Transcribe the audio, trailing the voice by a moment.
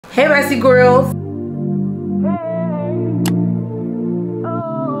Hey Bestie girls.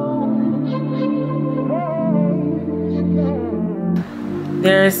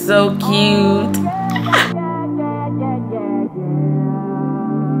 They're so cute.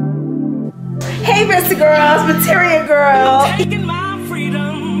 Hey Bestie girls, Material Girl. Taking my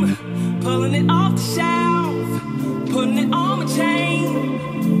freedom, pulling it off the shelf, putting it on my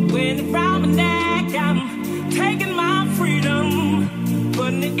chain, wearing it round my neck. I'm taking my freedom,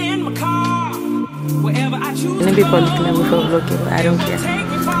 putting it in my car, wherever I choose. Many people looking at me for vlogging, but I don't care.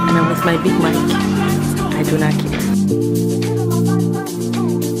 And I'm with my big mic. I do not care.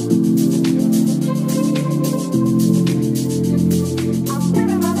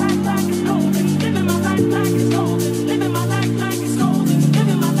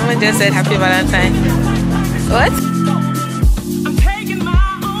 Someone just said happy Valentine. What? I'm taking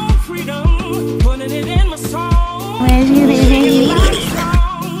my own freedom, putting it in my soul.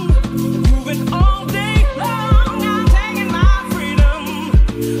 Moving all day long, I'm taking my freedom.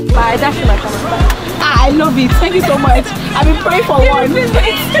 Bye, that's my camera. I love it. Thank you so much. I've been praying for one.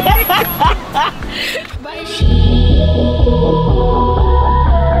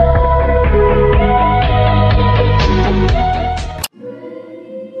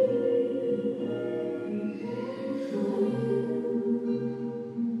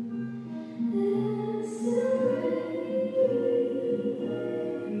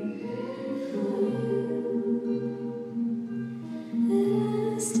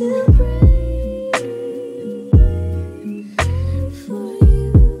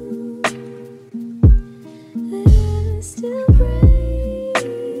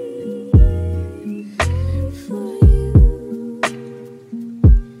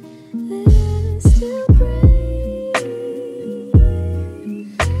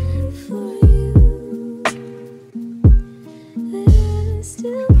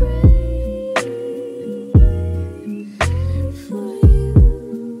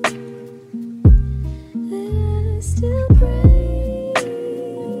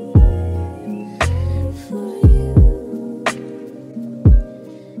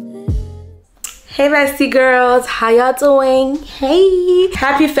 Hey Bestie girls, how y'all doing? Hey,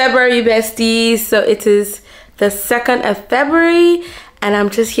 happy February besties. So it is the 2nd of February and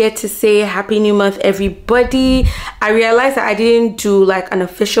I'm just here to say happy new month everybody. I realized that I didn't do like an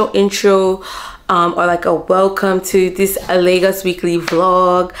official intro or like a welcome to this Lagos weekly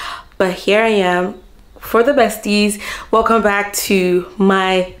vlog, but here I am for the besties. Welcome back to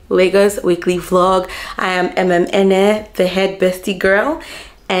my Lagos weekly vlog. I am EMEM, the head bestie girl,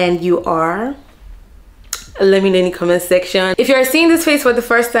 and you are. Let me know in the comment section. If you're seeing this face for the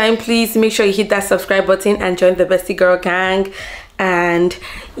first time, please make sure you hit that subscribe button and join the bestie girl gang. And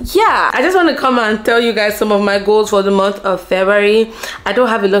yeah, I just want to come and tell you guys some of my goals for the month of February. I don't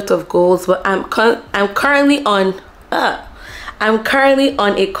have a lot of goals, but I'm currently on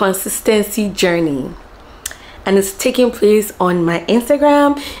a consistency journey, and it's taking place on my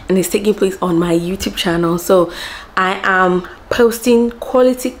Instagram and it's taking place on my YouTube channel. So I am posting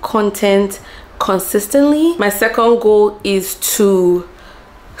quality content consistently. My second goal is to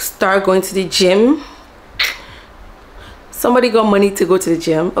start going to the gym. Somebody got money to go to the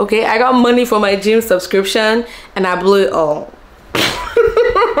gym, okay? I got money for my gym subscription and I blew it all.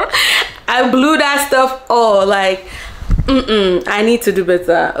 I blew that stuff all. Like, I need to do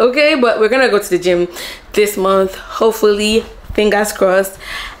better, okay? But we're gonna go to the gym this month, hopefully, fingers crossed.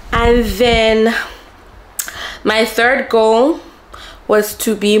 And then my third goal was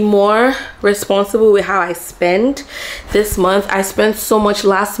to be more responsible with how I spend this month. I spent so much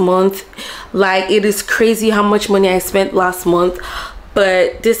last month. Like, it is crazy how much money I spent last month,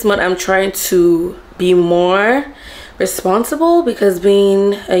 but this month I'm trying to be more responsible, because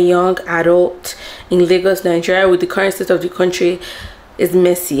being a young adult in Lagos, Nigeria, with the current state of the country, is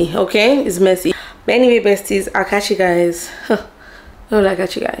messy, okay? It's messy. But anyway besties, I'll catch you guys I'll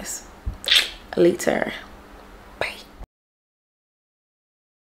catch you guys later.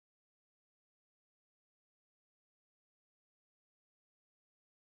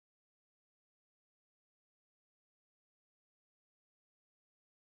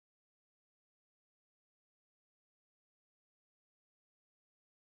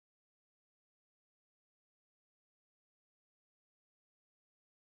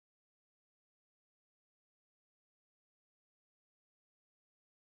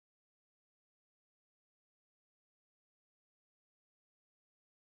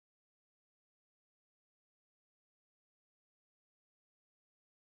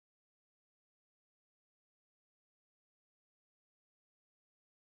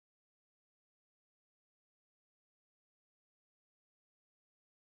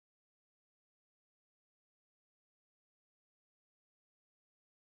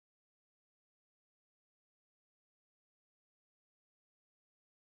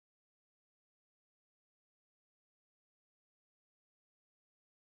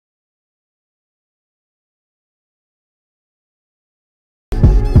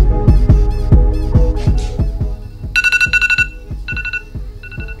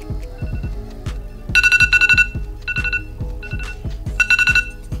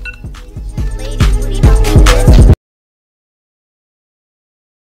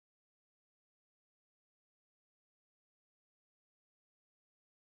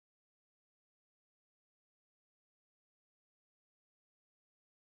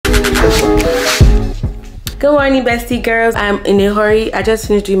 Good morning, bestie girls. I'm in a hurry. I just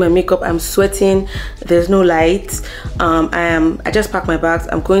finished doing my makeup. I'm sweating. There's no light. I just packed my bags.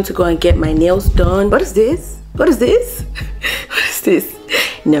 I'm going to go and get my nails done. What is this? What is this? What is this?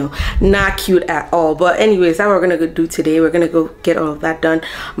 No, not cute at all. But anyways, that's what we're gonna go do today. We're gonna go get all of that done.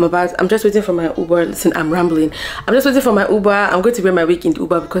 I'm just waiting for my Uber. Listen, I'm rambling. I'm just waiting for my Uber. I'm going to wear my wig in the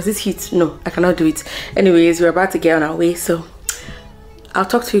Uber because this heat, no, I cannot do it. Anyways, we're about to get on our way, so I'll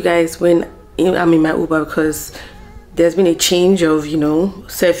talk to you guys when I'm in my Uber because there's been a change of, you know,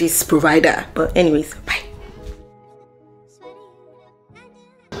 service provider. But anyways, bye.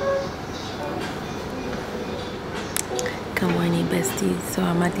 Good morning, besties. So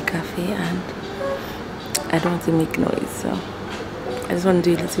I'm at the cafe and I don't want to make noise, so I just want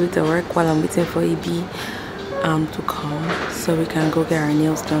to do a little bit of work while I'm waiting for AB to come so we can go get our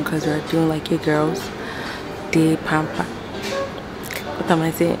nails done because we're doing like a girls day pamper. What am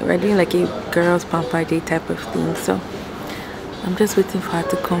I saying? We're doing like a girls pamper day type of thing, so I'm just waiting for her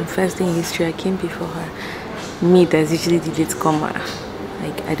to come. First day in history, I came before her. Me, that's usually the late comer.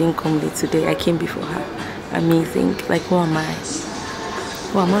 Like, I didn't come late today, I came before her. Amazing. Like, who am I?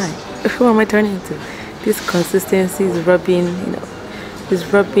 Who am I? Who am I turning into? This consistency is rubbing, you know, is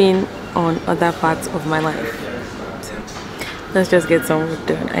rubbing on other parts of my life. So let's just get some work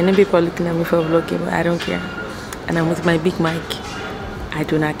done. I know people are looking at me for vlogging, but I don't care. And I'm with my big mic. I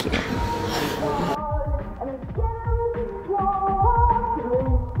do not care.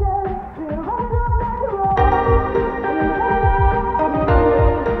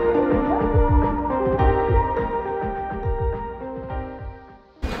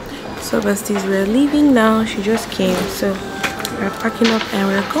 So besties, we're leaving now. She just came, so we're packing up and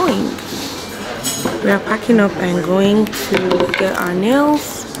we're going. We are packing up and going to get our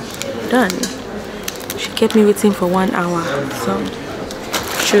nails done. She kept me waiting for 1 hour, so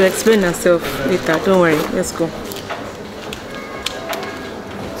she'll explain herself later. Don't worry, let's go.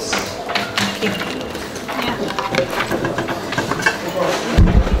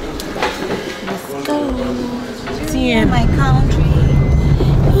 Let's go. See you. My country.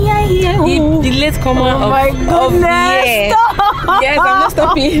 The late comer of the year. Yes, I'm not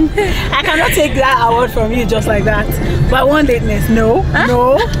stopping. I cannot take that award from you just like that. But one lateness, no,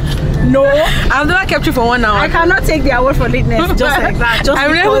 no, no. I've never kept you for 1 hour. I cannot take the award for lateness just like that. Just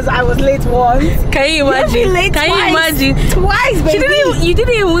because I was late once. Can you imagine? Late Can twice. you imagine? Twice, baby. You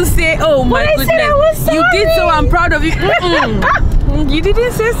didn't even say, oh my goodness. I said I was sorry. You did, so I'm proud of you. You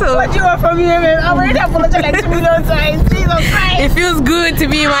didn't say so. What do you want from me, man? I already apologized like 2 million times. Jesus Christ. It feels good to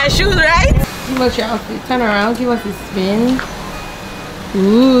be in my shoes, right? Give us your outfit. Turn around. Give us a spin.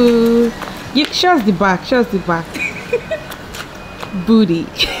 Ooh. Show us the back. Show us the back. Booty.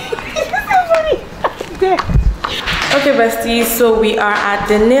 Okay, besties. So we are at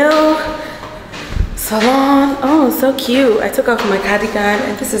the nail salon. Oh, so cute. I took off my cardigan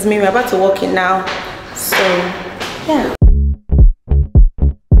and this is me. We're about to walk in now. So, yeah.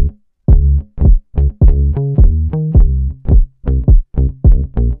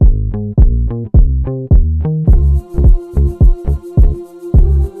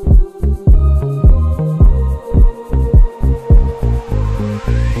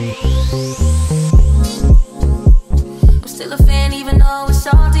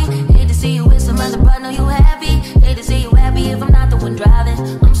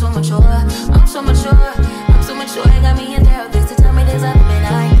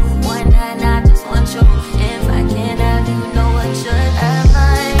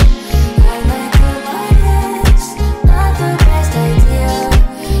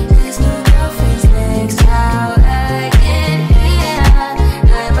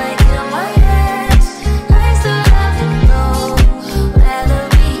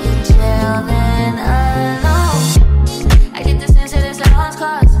 I get the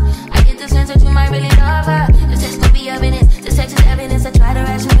sense that you might really love her. The sex could be up in it.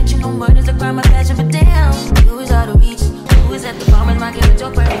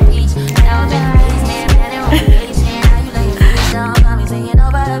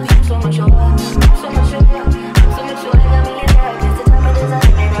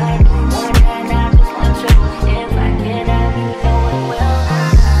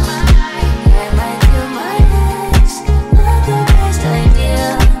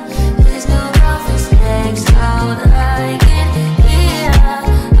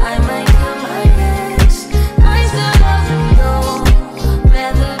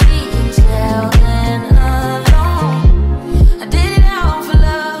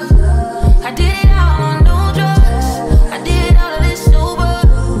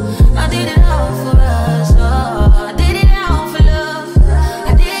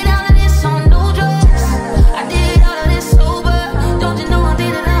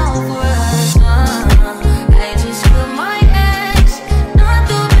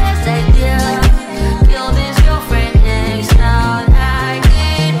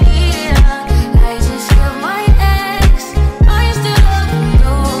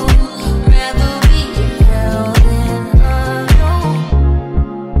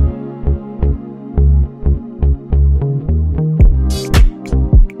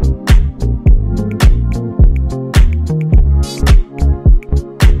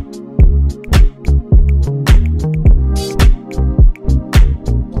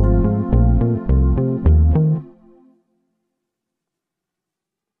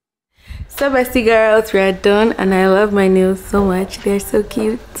 So bestie girls, we are done and I love my nails so much. They're so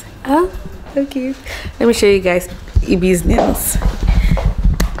cute. Oh, so cute. Let me show you guys Ibi's nails.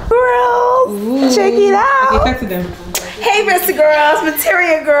 Girls, ooh, check it out. Okay, talk to them. Hey bestie girls,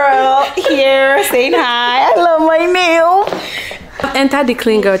 Material Girl here saying hi. I love my nails. Enter the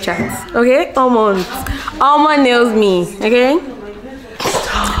clean girl chat. Okay, almond nails me. Okay,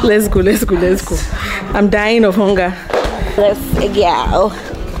 let's go. I'm dying of hunger. Let's go.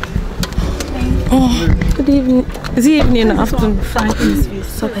 Good evening. Is it evening or afternoon?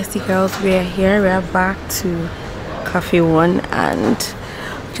 So bestie girls, we are here. We are back to Cafe One and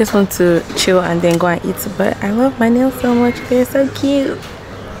just want to chill and then go and eat. But I love my nails so much. They're so cute.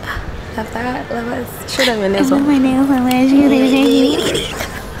 Love that. Love us. Show them your nails. I love my nails so much.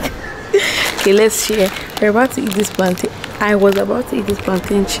 Okay, let's share. We're about to eat this plantain. I was about to eat this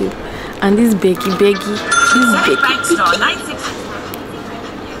plantain chip and this beggy. Beggy.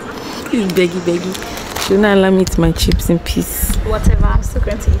 Do not allow me to eat my chips in peace. Whatever, I'm still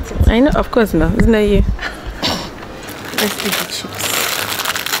going to eat it. I know, of course not. Isn't that you? Let's eat the chips.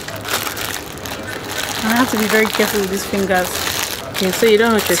 I have to be very careful with these fingers. Okay, so you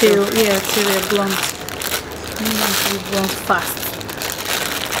don't have to till they're blunt. You need them to be blunt fast.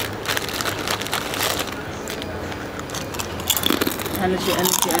 Energy.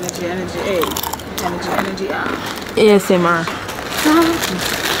 Hey. Energy. ASMR.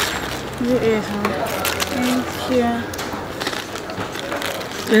 Thank you.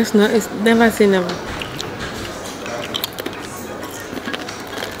 Let's not. It's never say never.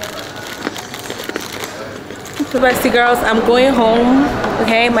 So bestie girls, I'm going home.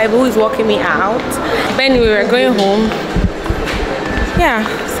 Okay, my boo is walking me out. But anyway, we're going home. Yeah,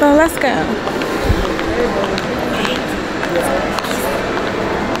 so let's go.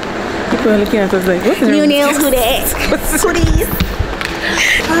 People are looking at us like, what's new nails? Who this? Who these?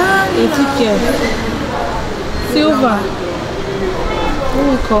 Silver. What do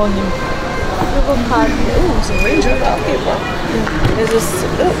we call him? Silver card. Ooh, some ranger paper. There's a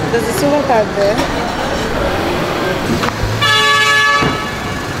silver card there.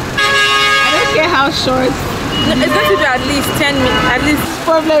 I don't care how short. It's going to be at least 10 minutes. At least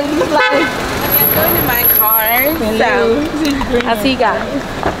problem in this life. I'm going in my car. So I'll see you guys.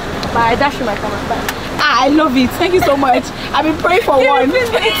 Bye. Dash my camera. Bye. I love it. Thank you so much. I've been praying for one.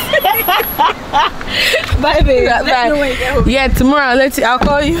 Bye, babe. Bye. Yeah, tomorrow I'll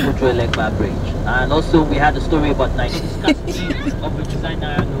call you. And also we had a story about scarcity of a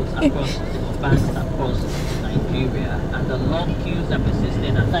designer notes across banks across Nigeria, and the long queues that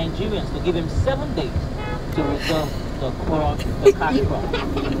persisted at Nigerians to give him 7 days to resolve the cash crop.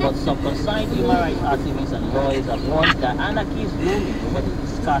 But some concerned human rights activists and lawyers have warned that anarchy is looming over the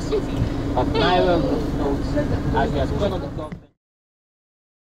scarcity of Naira notes as he has gone on the government.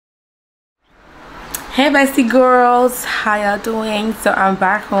 Hey bestie girls, how y'all doing? So I'm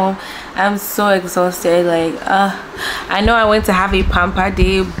back home. I'm so exhausted. Like I know I went to have a pamper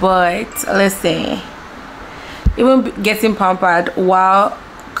day, but listen, even getting pampered while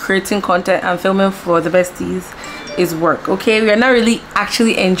creating content and filming for the besties is work. Okay, we are not really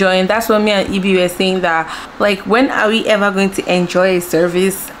actually enjoying. That's what me and Ibi were saying, that like, when are we ever going to enjoy a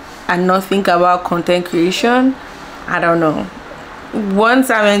service and not think about content creation? I don't know. Once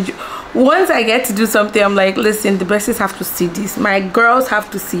I get to do something, I'm like, listen, the besties have to see this, my girls have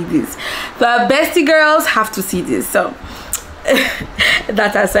to see this, the bestie girls have to see this. So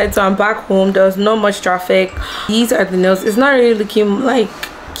that aside, so I'm back home. There's not much traffic. These are the nails. It's not really looking like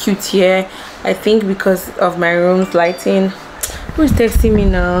cute here, I think because of my room's lighting. Who's texting me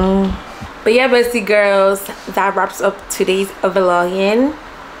now? But yeah bestie girls, that wraps up today's vlogging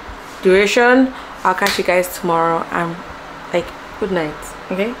duration. I'll catch you guys tomorrow. I'm like, good night.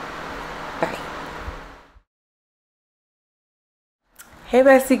 Okay, bye. Hey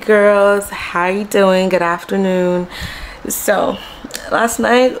bestie girls, how you doing? Good afternoon. So last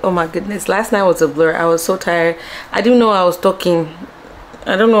night, oh my goodness, last night was a blur. I was so tired. I didn't know I was talking.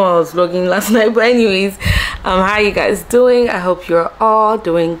 I don't know I was vlogging last night, but anyways, how you guys doing? I hope you're all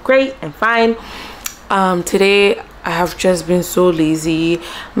doing great and fine. Today I have just been so lazy.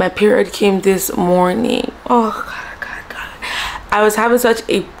 My period came this morning. Oh god, I was having such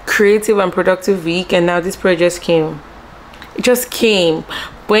a creative and productive week, and now this period just came. It just came.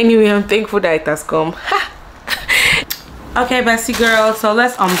 But anyway, I'm thankful that it has come. Okay bestie girl, so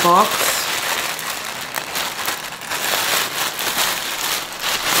let's unbox.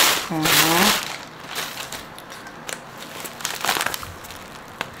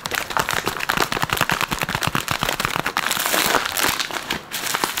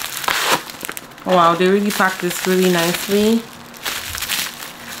 Wow, they really packed this really nicely.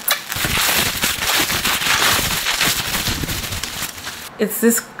 It's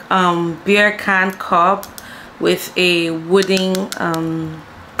this beer can cup with a wooden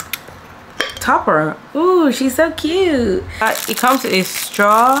topper. Ooh, she's so cute. It comes with a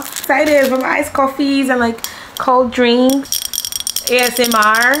straw. Excited for my iced coffees and like cold drinks.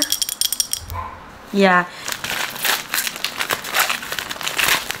 ASMR. Yeah.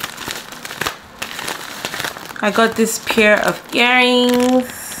 I got this pair of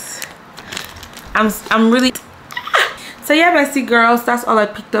earrings. I'm really so yeah, bestie girls, that's all I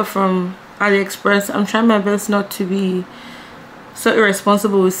picked up from AliExpress. I'm trying my best not to be so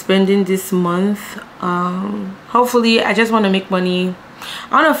irresponsible with spending this month. Hopefully, I just want to make money.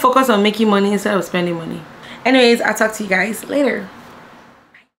 I want to focus on making money instead of spending money. Anyways, I'll talk to you guys later.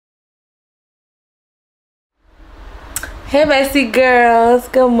 Hey bestie girls,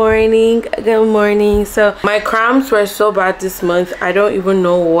 good morning. Good morning. So my cramps were so bad this month. I don't even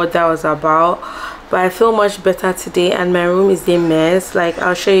know what that was about, but I feel much better today and my room is a mess. Like,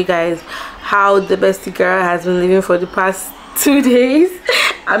 I'll show you guys how the bestie girl has been living for the past 2 days.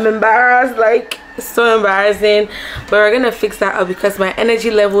 I'm embarrassed, like so embarrassing, but we're gonna fix that up because my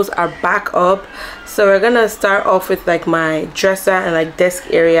energy levels are back up. So we're gonna start off with like my dresser and like desk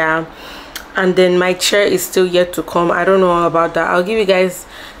area, and then my chair is still yet to come. I don't know about that. I'll give you guys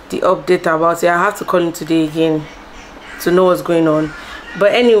the update about it. I have to call in today again to know what's going on.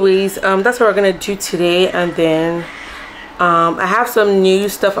 But anyways, that's what we're gonna do today. And then I have some new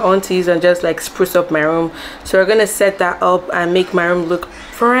stuff I want to use and just like spruce up my room, so we're gonna set that up and make my room look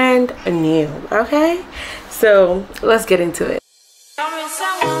brand new. Okay, so let's get into it.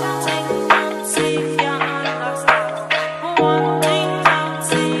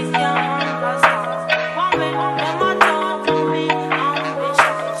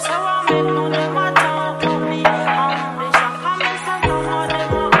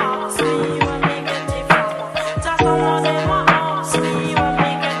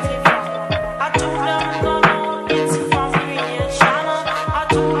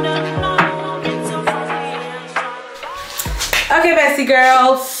 Okay bestie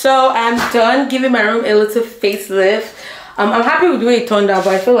girls, so I'm done giving my room a little facelift. I'm happy with the way it turned out,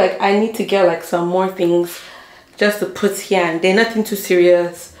 but I feel like I need to get like some more things just to put here, and they're nothing too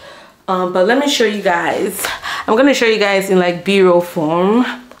serious. But let me show you guys. I'm gonna show you guys in like B-roll form,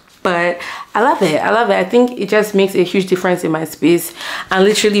 but I love it. I love it. I think it just makes a huge difference in my space and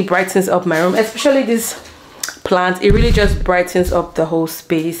literally brightens up my room, especially this plant. It really just brightens up the whole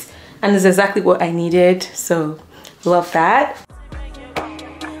space, and it's exactly what I needed. So love that.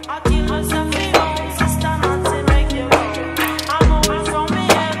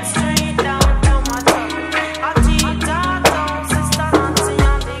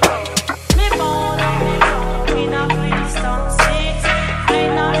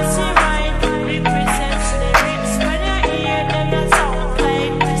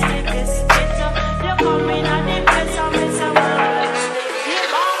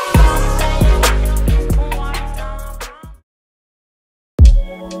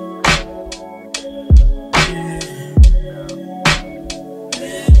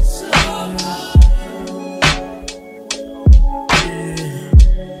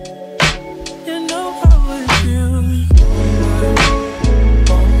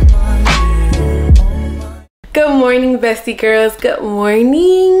 Good morning bestie girls, good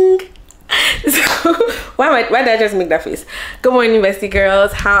morning. So why did I just make that face? Good morning bestie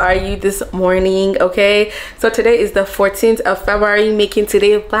girls, how are you this morning? Okay, so today is the 14th of February, making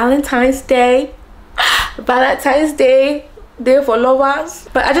today Valentine's Day. Valentine's Day for lovers.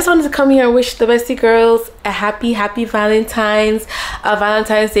 But I just wanted to come here and wish the bestie girls a happy Valentine's, a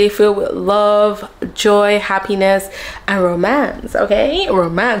Valentine's Day filled with love, joy, happiness, and romance. Okay,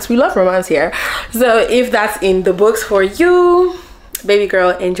 romance, we love romance here. So if that's in the books for you, baby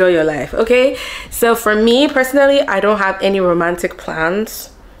girl, enjoy your life. Okay, so for me personally, I don't have any romantic plans,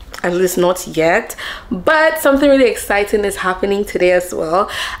 at least not yet, but something really exciting is happening today as well.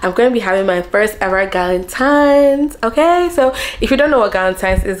 I'm going to be having my first ever Galentines. Okay, so if you don't know what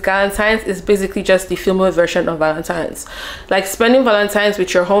Galentines is basically just the female version of Valentine's, like spending Valentine's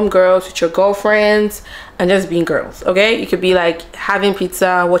with your homegirls, with your girlfriends, and just being girls. Okay, you could be like having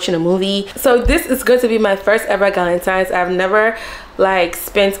pizza, watching a movie. So this is going to be my first ever Galentines. I've never like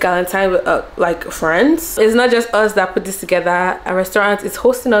spent Galentine with like friends. It's not just us that put this together. A restaurant is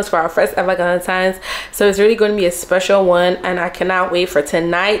hosting us for our first ever Galentines, so it's really going to be a special one, and I cannot wait for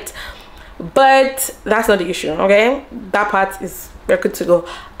tonight. But that's not the issue. Okay, that part is we're good to go.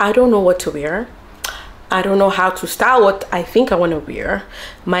 I don't know what to wear. I don't know how to style what I think I want to wear.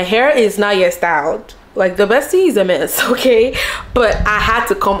 My hair is not yet styled. Like, the bestie is a mess, okay? But I had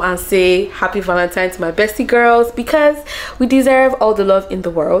to come and say happy Valentine's to my bestie girls because we deserve all the love in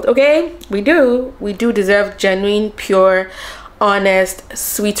the world, okay? We do deserve genuine, pure, honest,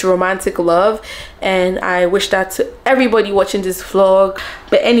 sweet, romantic love, and I wish that to everybody watching this vlog.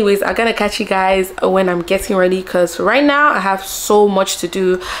 But anyways, I'm gonna catch you guys when I'm getting ready because right now I have so much to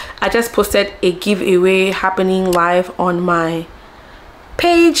do. I just posted a giveaway happening live on my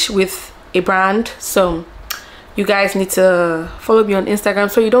page with a brand, so you guys need to follow me on Instagram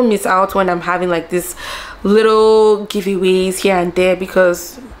so you don't miss out when I'm having like this little giveaways here and there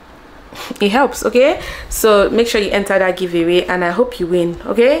because it helps, okay? So make sure you enter that giveaway and I hope you win,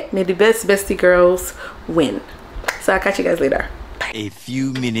 okay? May the best bestie girls win. So I'll catch you guys later. Bye. A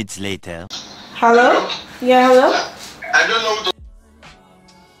few minutes later. Hello? Yeah, hello? I don't know.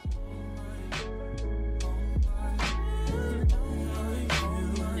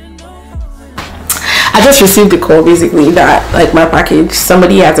 I just received a call basically that like my package,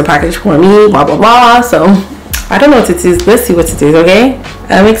 somebody has a package for me, blah blah blah. So I don't know what it is. Let's see what it is, okay?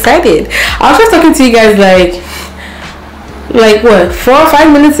 I'm excited. I was just talking to you guys like what, 4 or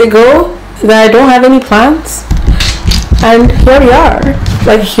 5 minutes ago that I don't have any plans, and here we are.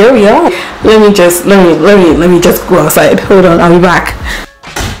 Like, here we are. Let me just go outside. Hold on, I'll be back.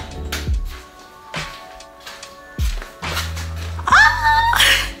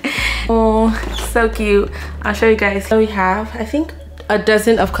 Oh, so cute. I'll show you guys. So we have, I think, a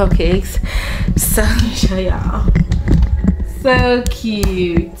dozen of cupcakes. So let me show y'all. So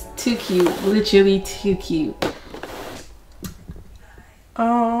cute. Too cute. Literally too cute.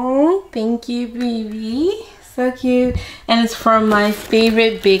 Oh, thank you, baby. So cute. And it's from my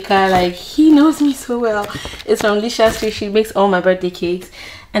favorite baker. Like, he knows me so well. It's from Lisha Street. She makes all my birthday cakes.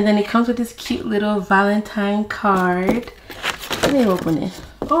 And then it comes with this cute little Valentine card. Let me open it.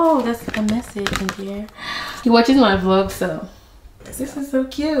 Oh, that's a message in here. He watches my vlog, so this is so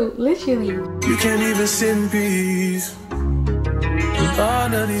cute. Literally. You can't even sit in peace.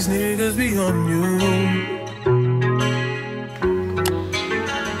 All of these niggas be on you.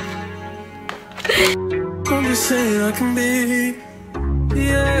 I'm just saying I can be,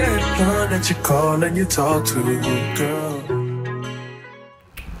 yeah, one that you call and you talk to, girl.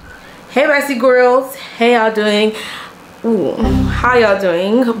 Hey, bestie girls. Hey, y'all doing? Ooh, how y'all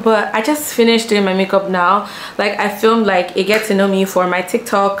doing? But I just finished doing my makeup now. Like, I filmed like a get to know me for my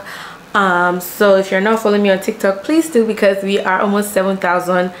TikTok. So if you're not following me on TikTok, please do, because we are almost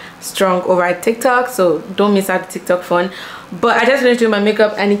 7,000 strong over at TikTok, so don't miss out the TikTok fun. But I just finished doing my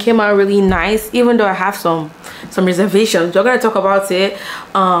makeup and it came out really nice, even though I have some reservations. We're gonna talk about it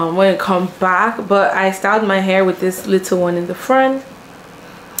when it comes back. But I styled my hair with this little one in the front,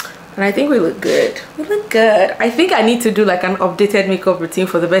 and I think we look good. We look good. I think I need to do like an updated makeup routine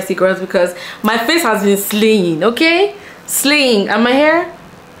for the bestie girls because my face has been slaying, okay? Slaying. And my hair,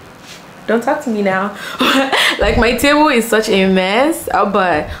 don't talk to me now. Like, my table is such a mess,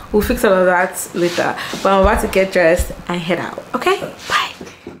 but we'll fix all of that later. But I'm about to get dressed and head out, okay? Bye.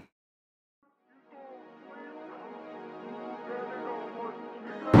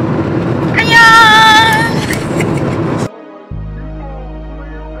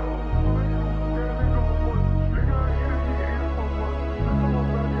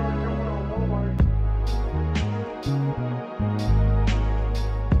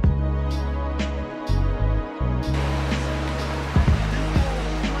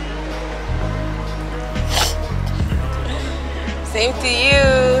 Same to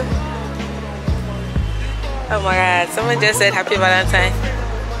you. Oh my god, someone just said happy Valentine.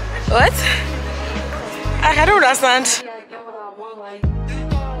 What? I don't understand. So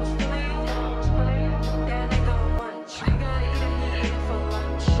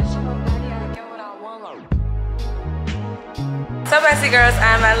bestie girls,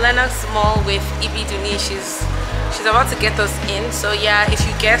 I'm at Lennox Mall with Ibi Duni. She's about to get us in. So yeah, if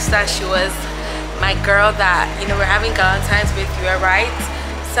you guessed that she was my girl that, you know, we're having Galentines with, you are right.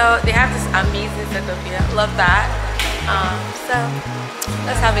 So they have this amazing setup here. Love that. So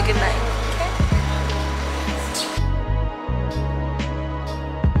let's have a good night.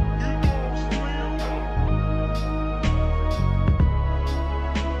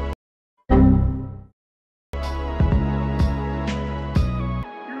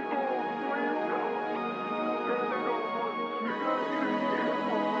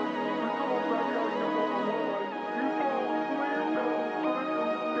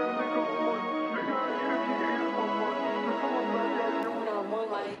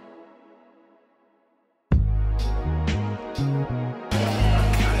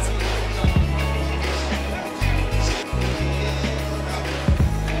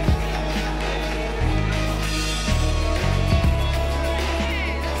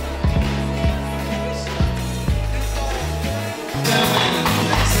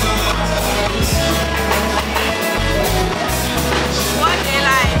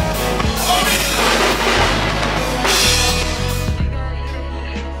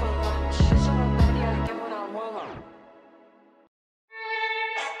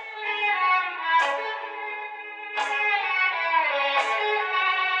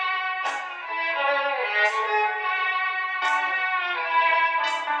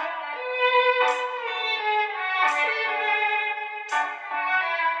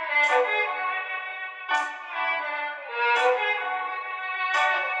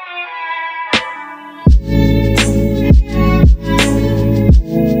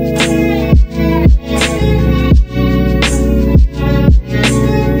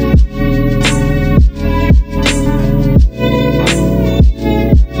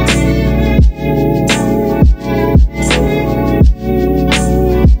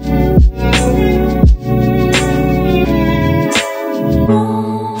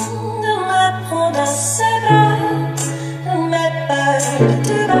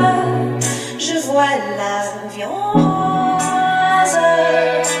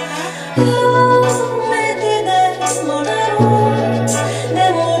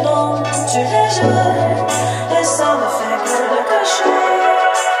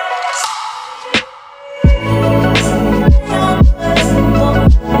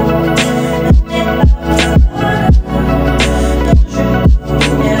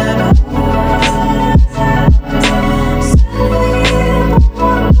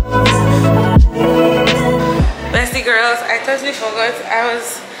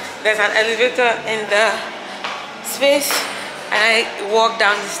 There's an elevator in the space, and I walked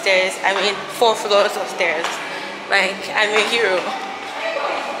down the stairs. I mean 4 floors of stairs. Like, I'm a hero.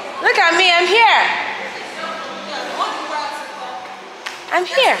 Look at me, I'm here. I'm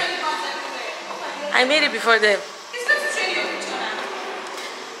here. I made it before them.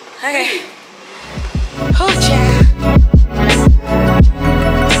 Okay. Oh, Jack.